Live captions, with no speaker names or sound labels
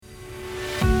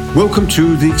Welcome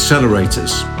to The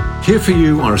Accelerators. Here for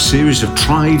you are a series of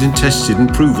tried and tested and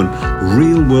proven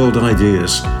real-world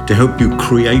ideas to help you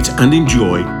create and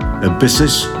enjoy a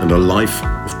business and a life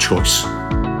of choice.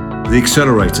 The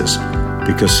Accelerators,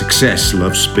 because success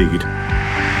loves speed.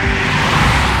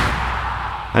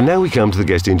 And now we come to the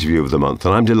guest interview of the month,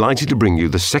 and I'm delighted to bring you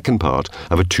the second part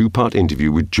of a two-part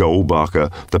interview with Joel Barker,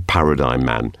 the Paradigm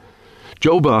Man.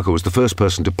 Joel Barker was the first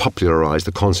person to popularise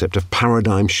the concept of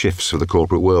paradigm shifts for the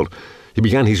corporate world. He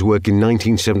began his work in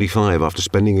 1975 after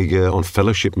spending a year on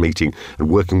fellowship meeting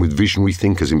and working with visionary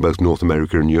thinkers in both North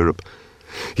America and Europe.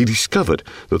 He discovered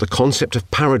that the concept of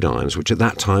paradigms, which at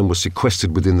that time was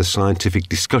sequestered within the scientific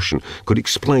discussion, could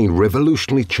explain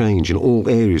revolutionary change in all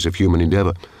areas of human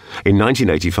endeavour. In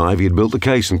 1985, he had built the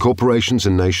case, and corporations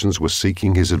and nations were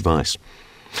seeking his advice.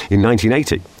 In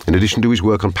 1980, in addition to his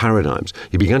work on paradigms,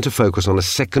 he began to focus on a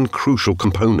second crucial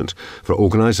component for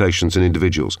organisations and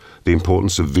individuals, the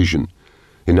importance of vision.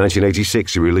 In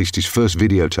 1986, he released his first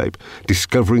videotape,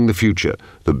 Discovering the Future,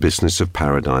 The Business of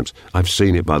Paradigms. I've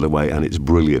seen it, by the way, and it's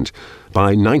brilliant.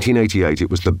 By 1988, it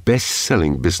was the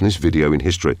best-selling business video in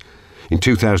history. In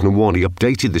 2001, he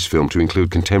updated this film to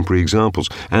include contemporary examples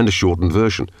and a shortened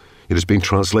version. It has been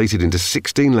translated into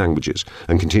 16 languages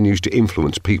and continues to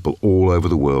influence people all over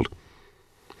the world.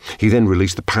 He then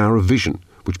released The Power of Vision,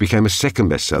 which became a second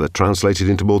bestseller, translated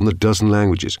into more than a dozen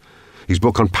languages. His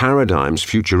book on paradigms,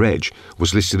 Future Edge,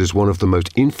 was listed as one of the most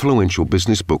influential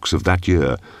business books of that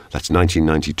year, that's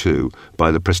 1992,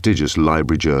 by the prestigious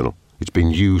Library Journal. It's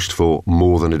been used for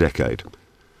more than a decade.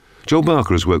 Joel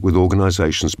Barker has worked with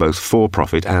organisations both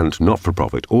for-profit and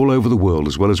not-for-profit all over the world,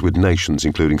 as well as with nations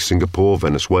including Singapore,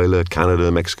 Venezuela,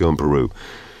 Canada, Mexico and Peru.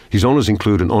 His honours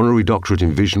include an honorary doctorate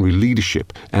in visionary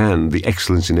leadership and the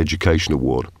Excellence in Education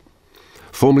Award.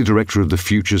 Formerly director of the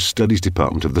Futures Studies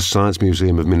Department of the Science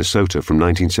Museum of Minnesota from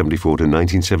 1974 to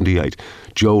 1978,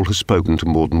 Joel has spoken to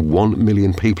more than 1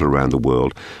 million people around the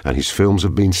world, and his films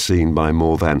have been seen by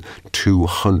more than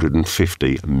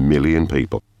 250 million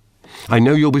people. I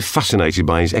know you'll be fascinated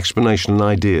by his explanation and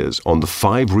ideas on the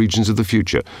 5 regions of the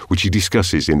future, which he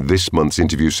discusses in this month's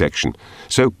interview section.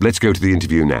 So let's go to the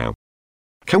interview now.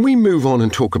 Can we move on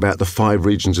and talk about the 5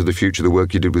 regions of the future, the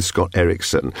work you did with Scott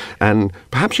Erickson? And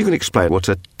perhaps you can explain what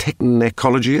a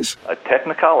technicology is? A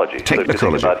technicology. Technicology. So if you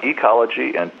think about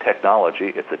ecology and technology,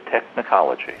 it's a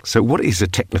technicology. So what is a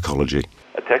technicology?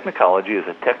 A technicology is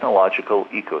a technological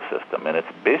ecosystem, and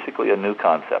it's basically a new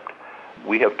concept.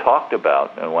 We have talked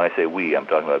about, and when I say we, I'm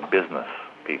talking about business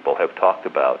people, have talked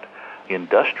about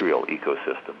industrial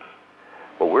ecosystems.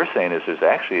 What we're saying is there's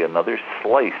actually another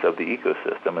slice of the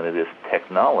ecosystem, and it is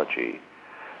technology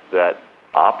that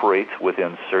operates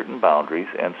within certain boundaries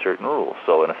and certain rules.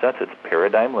 So in a sense, it's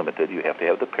paradigm limited. You have to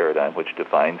have the paradigm, which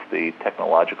defines the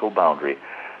technological boundary.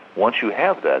 Once you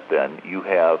have that, then you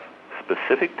have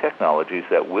specific technologies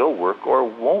that will work or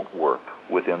won't work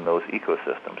within those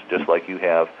ecosystems, just like you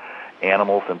have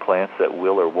animals and plants that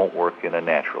will or won't work in a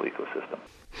natural ecosystem.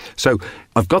 So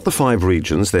I've got the 5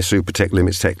 regions. They're super tech,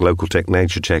 limits tech, local tech,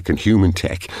 nature tech and human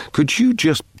tech. Could you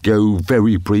just go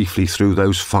very briefly through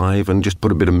those 5 and just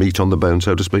put a bit of meat on the bone,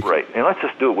 so to speak? Right. And let's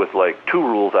just do it with like 2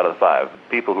 rules out of the 5.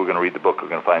 People who are going to read the book are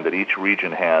going to find that each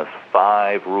region has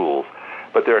 5 rules,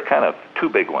 but there are kind of 2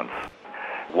 big ones.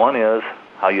 One is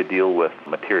how you deal with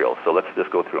materials. So let's just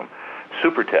go through them.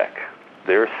 Super tech.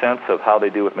 Their sense of how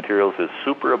they deal with materials is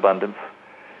superabundance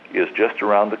is just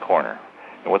around the corner.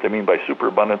 And what they mean by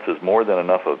superabundance is more than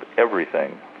enough of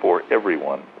everything for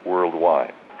everyone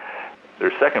worldwide.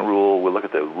 Their second rule, we'll look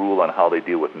at the rule on how they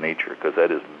deal with nature, because that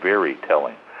is very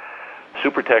telling.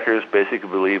 Super techers basically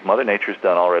believe Mother Nature's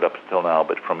done all right up until now,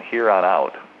 but from here on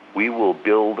out, we will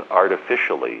build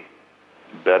artificially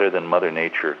better than Mother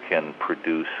Nature can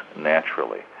produce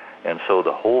naturally. And so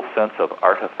the whole sense of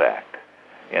artifact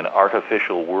in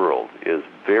artificial world is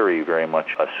very, very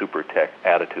much a super tech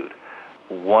attitude.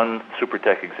 One super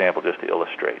tech example, just to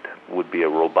illustrate, would be a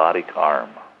robotic arm.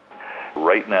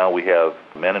 Right now we have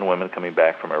men and women coming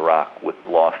back from Iraq with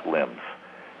lost limbs,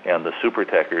 and the super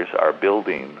techers are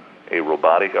building a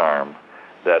robotic arm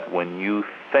that when you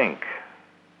think,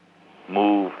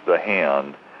 move the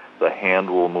hand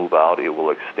will move out, it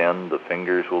will extend, the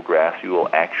fingers will grasp, you will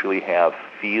actually have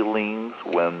feelings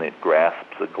when it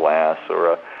grasps a glass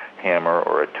or a hammer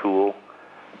or a tool.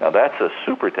 Now that's a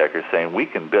super techer saying we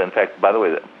can build. In fact, by the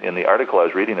way, in the article I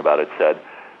was reading about, it said,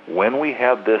 when we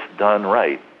have this done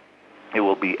right, it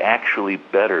will be actually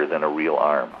better than a real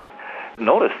arm.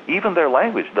 Notice, even their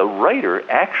language, the writer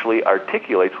actually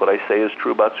articulates what I say is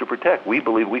true about super tech. We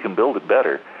believe we can build it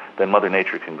better than Mother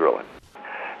Nature can grow it.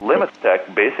 Limits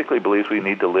tech basically believes we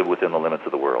need to live within the limits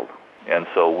of the world. And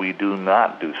so we do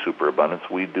not do superabundance.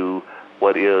 We do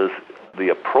what is the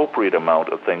appropriate amount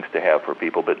of things to have for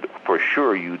people. But for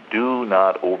sure, you do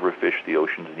not overfish the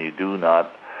oceans and you do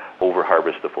not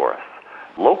overharvest the forests.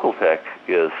 Local tech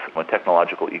is a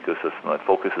technological ecosystem that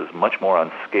focuses much more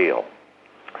on scale.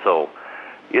 So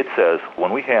it says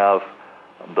when we have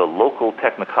the local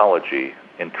technology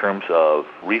in terms of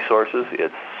resources,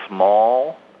 it's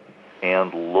small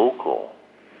and local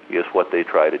is what they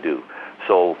try to do.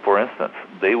 So, for instance,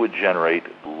 they would generate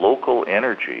local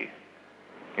energy,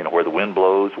 where the wind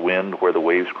blows, wind, where the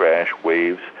waves crash,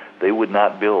 waves. They would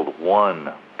not build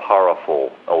one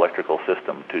powerful electrical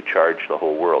system to charge the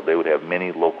whole world. They would have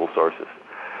many local sources.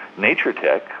 Nature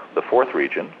Tech, the fourth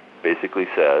region, basically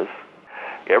says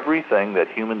everything that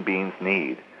human beings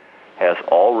need has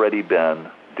already been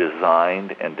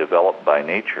designed and developed by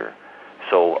nature.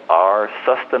 So our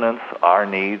sustenance, our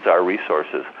needs, our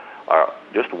resources are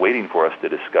just waiting for us to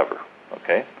discover,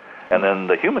 okay? And then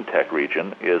the Human Tech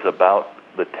region is about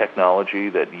the technology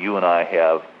that you and I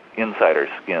have inside our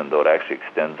skin, though it actually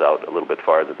extends out a little bit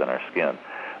farther than our skin.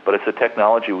 But it's a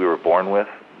technology we were born with,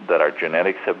 that our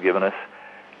genetics have given us,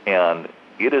 and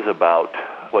it is about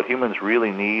what humans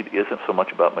really need isn't so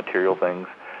much about material things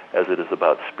as it is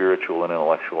about spiritual and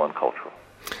intellectual and cultural.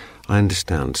 I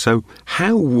understand. So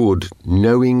how would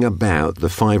knowing about the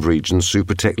 5 regions,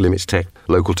 Super Tech, Limits Tech,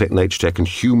 Local Tech, Nature Tech and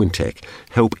Human Tech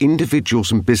help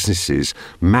individuals and businesses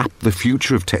map the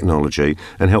future of technology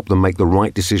and help them make the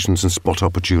right decisions and spot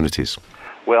opportunities?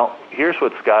 Well, here's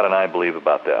what Scott and I believe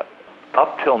about that.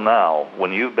 Up till now,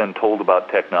 when you've been told about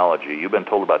technology, you've been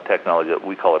told about technology that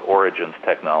we call it origins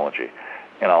technology.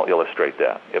 And I'll illustrate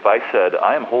that. If I said,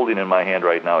 I am holding in my hand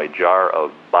right now a jar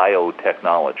of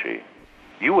biotechnology,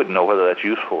 you wouldn't know whether that's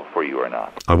useful for you or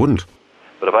not. I wouldn't.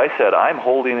 But if I said, I'm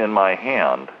holding in my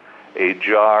hand a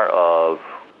jar of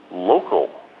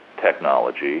local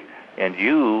technology, and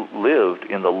you lived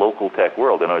in the local tech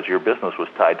world, and as your business was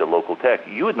tied to local tech,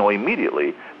 you would know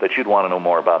immediately that you'd want to know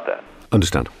more about that.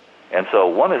 Understand. And so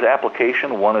one is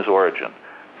application, one is origin.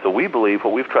 So we believe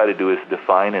what we've tried to do is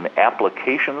define an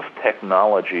applications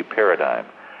technology paradigm.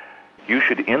 You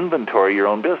should inventory your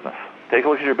own business. Take a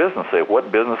look at your business. Say,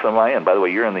 what business am I in? By the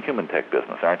way, you're in the human tech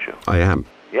business, aren't you? I am.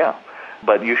 Yeah.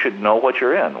 But you should know what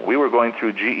you're in. We were going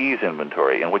through GE's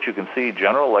inventory, and what you can see,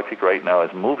 General Electric right now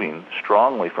is moving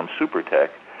strongly from super tech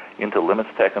into limits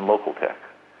tech and local tech.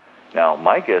 Now,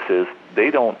 my guess is they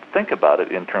don't think about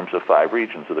it in terms of 5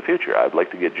 regions of the future. I'd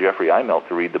like to get Jeffrey Immelt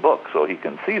to read the book so he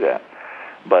can see that.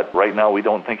 But right now we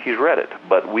don't think he's read it.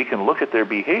 But we can look at their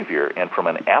behavior, and from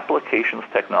an applications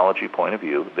technology point of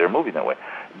view, they're moving that way.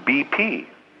 BP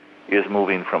is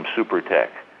moving from super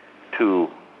tech to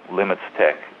limits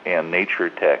tech and nature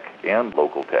tech and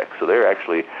local tech. So they're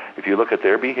actually, if you look at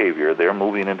their behavior, they're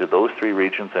moving into those 3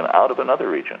 regions and out of another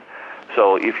region.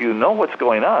 So if you know what's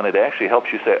going on, it actually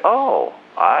helps you say, oh,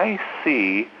 I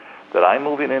see that I'm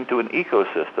moving into an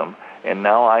ecosystem, and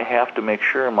now I have to make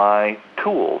sure my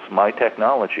tools, my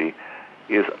technology,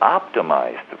 is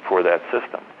optimized for that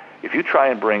system. If you try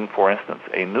and bring, for instance,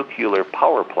 a nuclear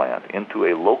power plant into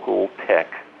a local tech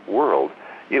world,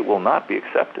 it will not be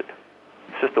accepted.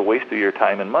 It's just a waste of your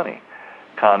time and money.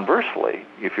 Conversely,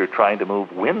 if you're trying to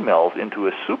move windmills into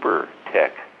a super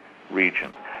tech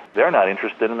region, they're not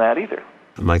interested in that either.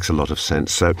 It makes a lot of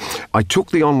sense. So I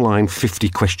took the online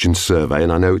 50-question survey,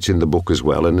 and I know it's in the book as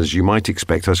well, and as you might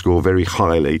expect, I score very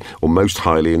highly, or most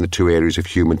highly, in the 2 areas of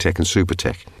human tech and super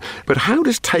tech. But how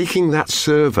does taking that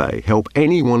survey help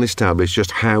anyone establish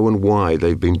just how and why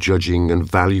they've been judging and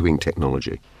valuing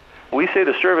technology? We say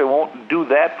the survey won't do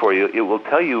that for you. It will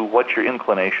tell you what your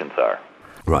inclinations are.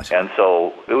 Right. And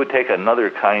so it would take another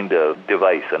kind of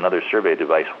device, another survey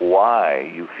device, why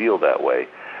you feel that way.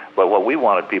 But what we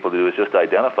wanted people to do is just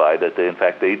identify that they, in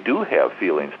fact, they do have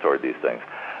feelings toward these things.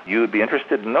 You would be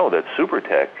interested to know that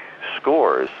SuperTech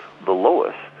scores the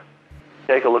lowest.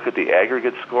 Take a look at the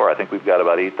aggregate score. I think we've got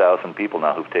about 8,000 people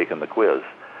now who've taken the quiz.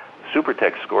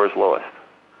 SuperTech scores lowest.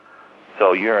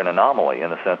 So you're an anomaly in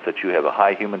the sense that you have a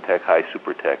high human tech, high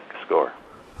SuperTech score.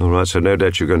 All right, so no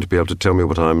doubt you're going to be able to tell me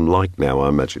what I'm like now, I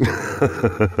imagine.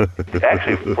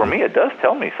 Actually, for me, it does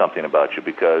tell me something about you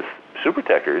because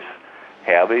SuperTechers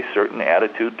have a certain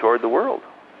attitude toward the world.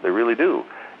 They really do.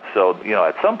 So,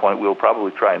 at some point we'll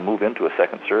probably try and move into a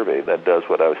second survey that does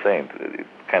what I was saying. It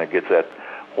kind of gets at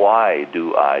why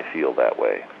do I feel that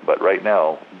way? But right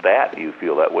now, that you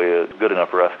feel that way is good enough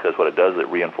for us because what it does, it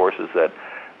reinforces that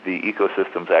the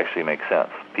ecosystems actually make sense.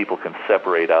 People can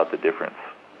separate out the difference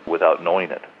without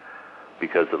knowing it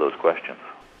because of those questions.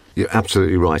 You're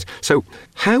absolutely right. So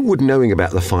how would knowing about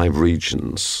the 5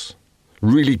 regions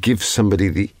really give somebody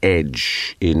the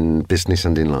edge in business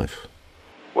and in life?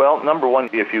 Well, number one,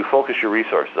 if you focus your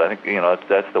resources, I think,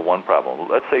 that's the one problem.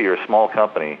 Let's say you're a small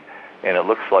company and it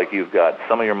looks like you've got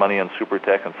some of your money in super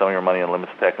tech and some of your money in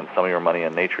limits tech and some of your money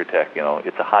in nature tech.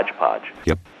 It's a hodgepodge.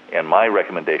 Yep. And my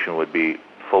recommendation would be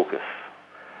focus.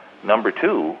 Number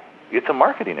two, it's a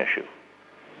marketing issue.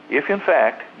 If, in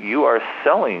fact, you are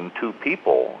selling to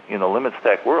people in the limits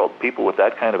tech world, people with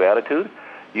that kind of attitude,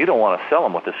 you don't want to sell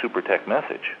them with a super tech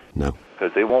message. No.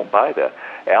 Because they won't buy that.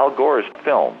 Al Gore's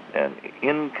film, An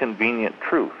Inconvenient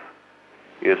Truth,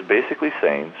 is basically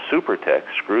saying super tech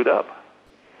screwed up.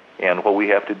 And what we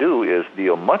have to do is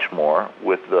deal much more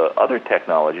with the other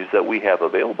technologies that we have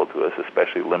available to us,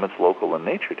 especially limits, local, and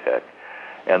nature tech.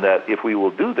 And that if we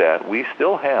will do that, we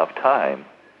still have time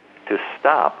to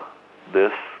stop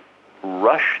this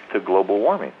rush to global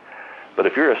warming. But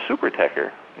if you're a super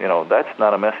techer, that's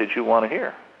not a message you want to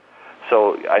hear.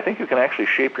 So I think you can actually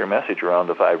shape your message around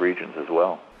the 5 regions as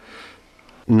well.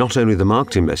 Not only the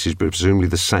marketing message, but presumably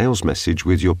the sales message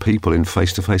with your people in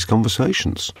face-to-face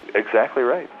conversations. Exactly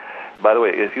right. By the way,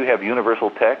 if you have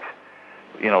universal tech,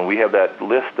 we have that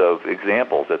list of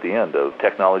examples at the end of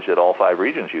technology that all 5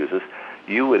 regions uses.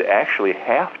 You would actually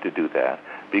have to do that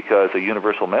because a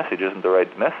universal message isn't the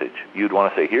right message. You'd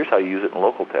want to say, here's how you use it in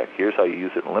local tech, here's how you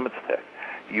use it in limits tech.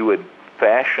 You would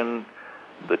fashion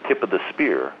the tip of the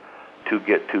spear to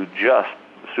get to just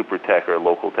super tech or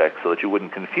local tech so that you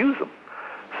wouldn't confuse them.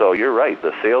 So you're right,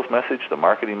 the sales message, the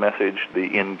marketing message,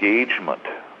 the engagement,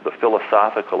 the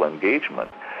philosophical engagement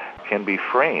can be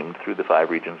framed through the 5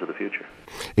 regions of the future.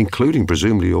 Including,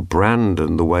 presumably, your brand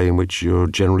and the way in which you're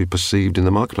generally perceived in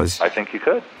the marketplace. I think you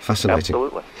could. Fascinating.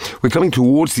 Absolutely. We're coming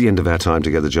towards the end of our time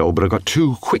together, Joel, but I've got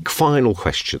 2 quick final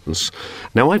questions.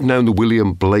 Now, I've known the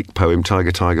William Blake poem,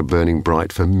 Tiger, Tiger, Burning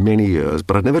Bright, for many years,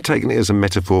 but I've never taken it as a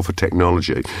metaphor for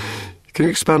technology. Can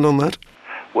you expand on that?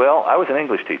 Well, I was an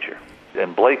English teacher.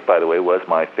 And Blake, by the way, was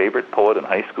my favorite poet in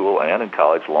high school and in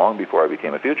college long before I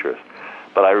became a futurist.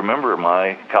 But I remember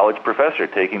my college professor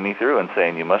taking me through and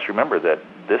saying, you must remember that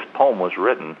this poem was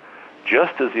written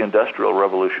just as the Industrial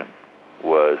Revolution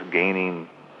was gaining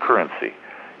currency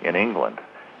in England.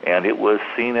 And it was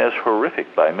seen as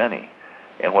horrific by many.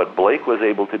 And what Blake was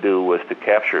able to do was to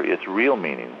capture its real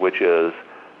meaning, which is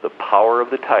the power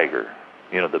of the tiger,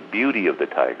 the beauty of the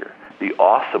tiger, the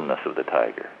awesomeness of the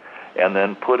tiger, and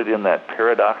then put it in that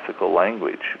paradoxical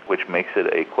language, which makes it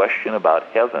a question about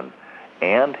heaven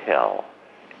and hell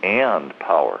and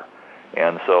power.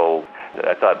 And so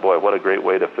I thought, boy, what a great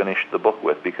way to finish the book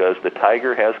with, because the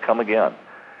tiger has come again.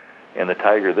 And the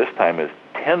tiger this time is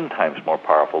 10 times more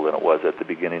powerful than it was at the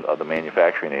beginning of the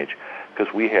manufacturing age,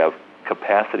 because we have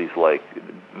capacities like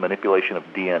manipulation of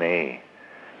DNA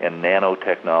and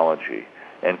nanotechnology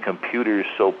and computers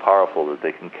so powerful that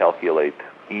they can calculate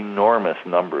enormous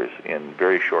numbers in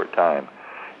very short time,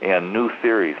 and new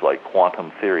theories like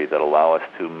quantum theory that allow us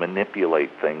to manipulate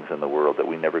things in the world that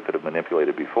we never could have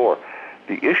manipulated before.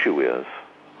 The issue is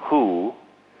who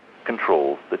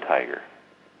controls the tiger.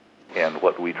 And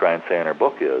what we try and say in our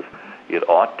book is it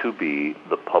ought to be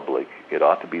the public. It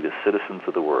ought to be the citizens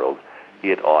of the world.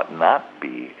 It ought not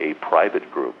be a private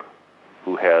group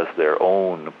who has their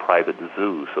own private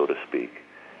zoo, so to speak,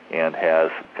 and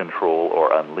has control or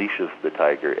unleashes the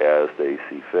tiger as they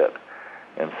see fit.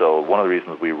 And so one of the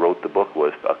reasons we wrote the book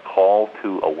was a call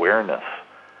to awareness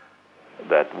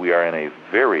that we are in a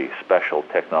very special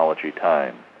technology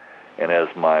time. And as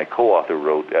my co-author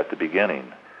wrote at the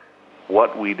beginning,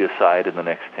 what we decide in the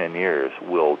next 10 years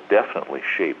will definitely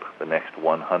shape the next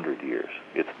 100 years.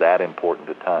 It's that important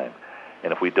a time.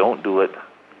 And if we don't do it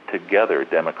together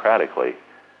democratically,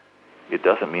 it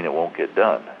doesn't mean it won't get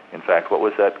done. In fact, what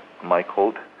was that, my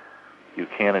quote? You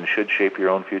can and should shape your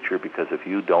own future, because if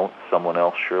you don't, someone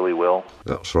else surely will.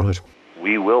 That's right.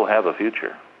 We will have a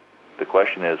future. The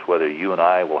question is whether you and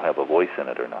I will have a voice in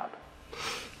it or not.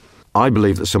 I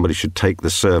believe that somebody should take the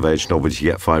survey of which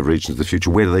you get 5 regions of the future.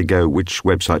 Where do they go? Which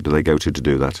website do they go to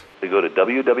do that? They go to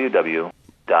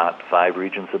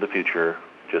www.5regionsofthefuture,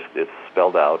 just it's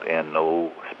spelled out and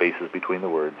no spaces between the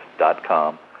words,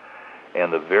 .com.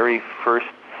 And the very first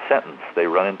sentence they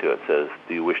run into it says,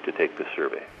 do you wish to take this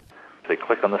survey? They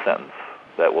click on the sentence.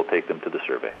 That will take them to the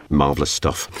survey. Marvellous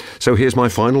stuff. So here's my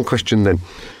final question then.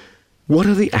 What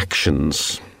are the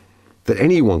actions that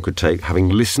anyone could take, having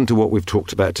listened to what we've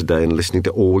talked about today and listening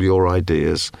to all your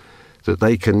ideas, that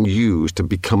they can use to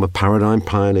become a paradigm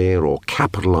pioneer or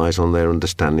capitalise on their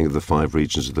understanding of the 5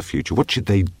 regions of the future? What should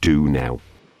they do now?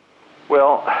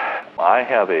 Well, I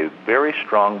have a very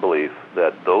strong belief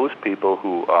that those people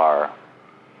who are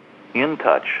in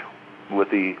touch with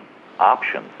the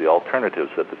options, the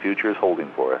alternatives that the future is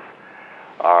holding for us,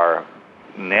 are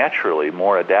naturally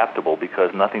more adaptable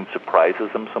because nothing surprises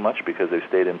them so much because they've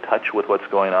stayed in touch with what's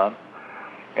going on.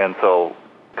 And so,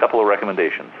 a couple of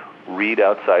recommendations. Read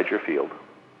outside your field.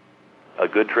 A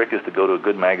good trick is to go to a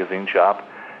good magazine shop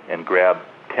and grab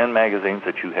 10 magazines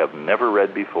that you have never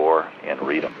read before and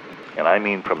read them. And I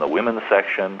mean from the women's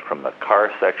section, from the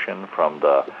car section, from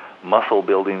the muscle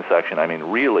building section. I mean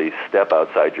really step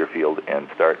outside your field and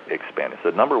start expanding. So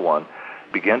number one,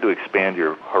 begin to expand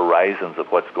your horizons of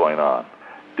what's going on.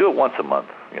 Do it once a month,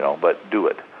 but do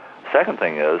it. Second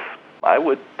thing is, I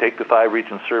would take the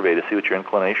 5-region survey to see what your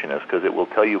inclination is, because it will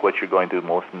tell you what you're going to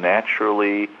most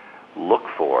naturally look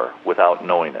for without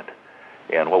knowing it.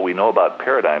 And what we know about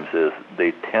paradigms is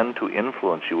they tend to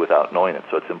influence you without knowing it.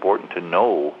 So it's important to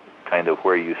know kind of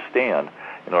where you stand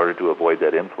in order to avoid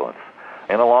that influence.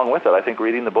 And along with it, I think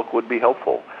reading the book would be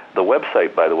helpful. The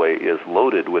website, by the way, is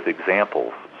loaded with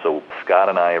examples. So Scott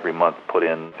and I every month put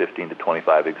in 15 to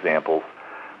 25 examples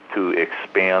to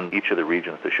expand each of the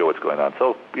regions to show what's going on.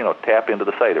 So, tap into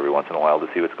the site every once in a while to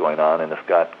see what's going on. And it's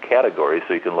got categories,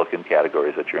 so you can look in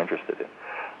categories that you're interested in.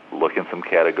 Look in some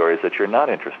categories that you're not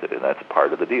interested in. That's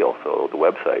part of the deal. So the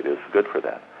website is good for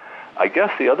that. I guess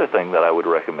the other thing that I would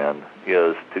recommend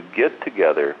is to get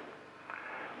together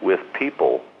with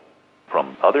people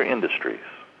from other industries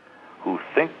who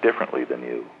think differently than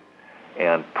you,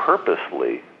 and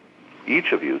purposely,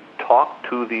 each of you, talk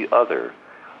to the other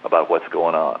about what's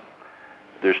going on.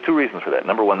 There's 2 reasons for that.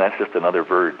 Number one, that's just another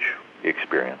Verge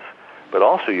experience. But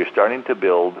also, you're starting to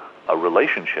build a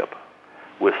relationship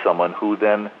with someone who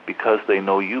then, because they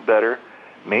know you better,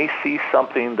 may see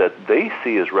something that they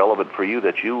see as relevant for you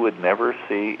that you would never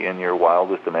see in your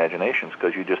wildest imaginations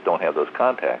because you just don't have those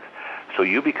contacts. So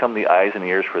you become the eyes and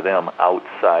ears for them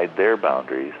outside their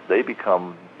boundaries. They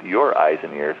become your eyes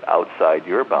and ears outside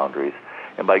your boundaries.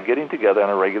 And by getting together on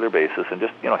a regular basis and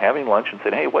just, having lunch and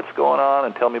saying, hey, what's going on,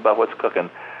 and tell me about what's cooking,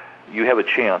 you have a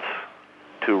chance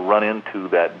to run into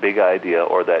that big idea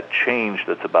or that change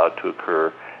that's about to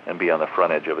occur and be on the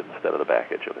front edge of it instead of the back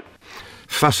edge of it.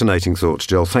 Fascinating thoughts,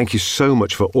 Joel. Thank you so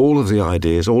much for all of the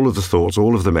ideas, all of the thoughts,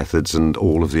 all of the methods, and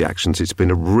all of the actions. It's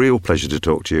been a real pleasure to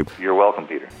talk to you. You're welcome,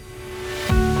 Peter.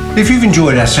 If you've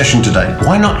enjoyed our session today,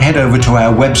 why not head over to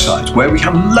our website where we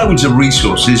have loads of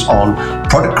resources on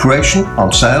product creation, on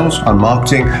sales, on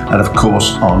marketing, and of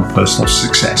course on personal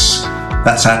success.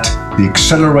 That's at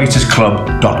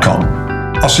theacceleratorsclub.com.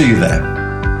 I'll see you there.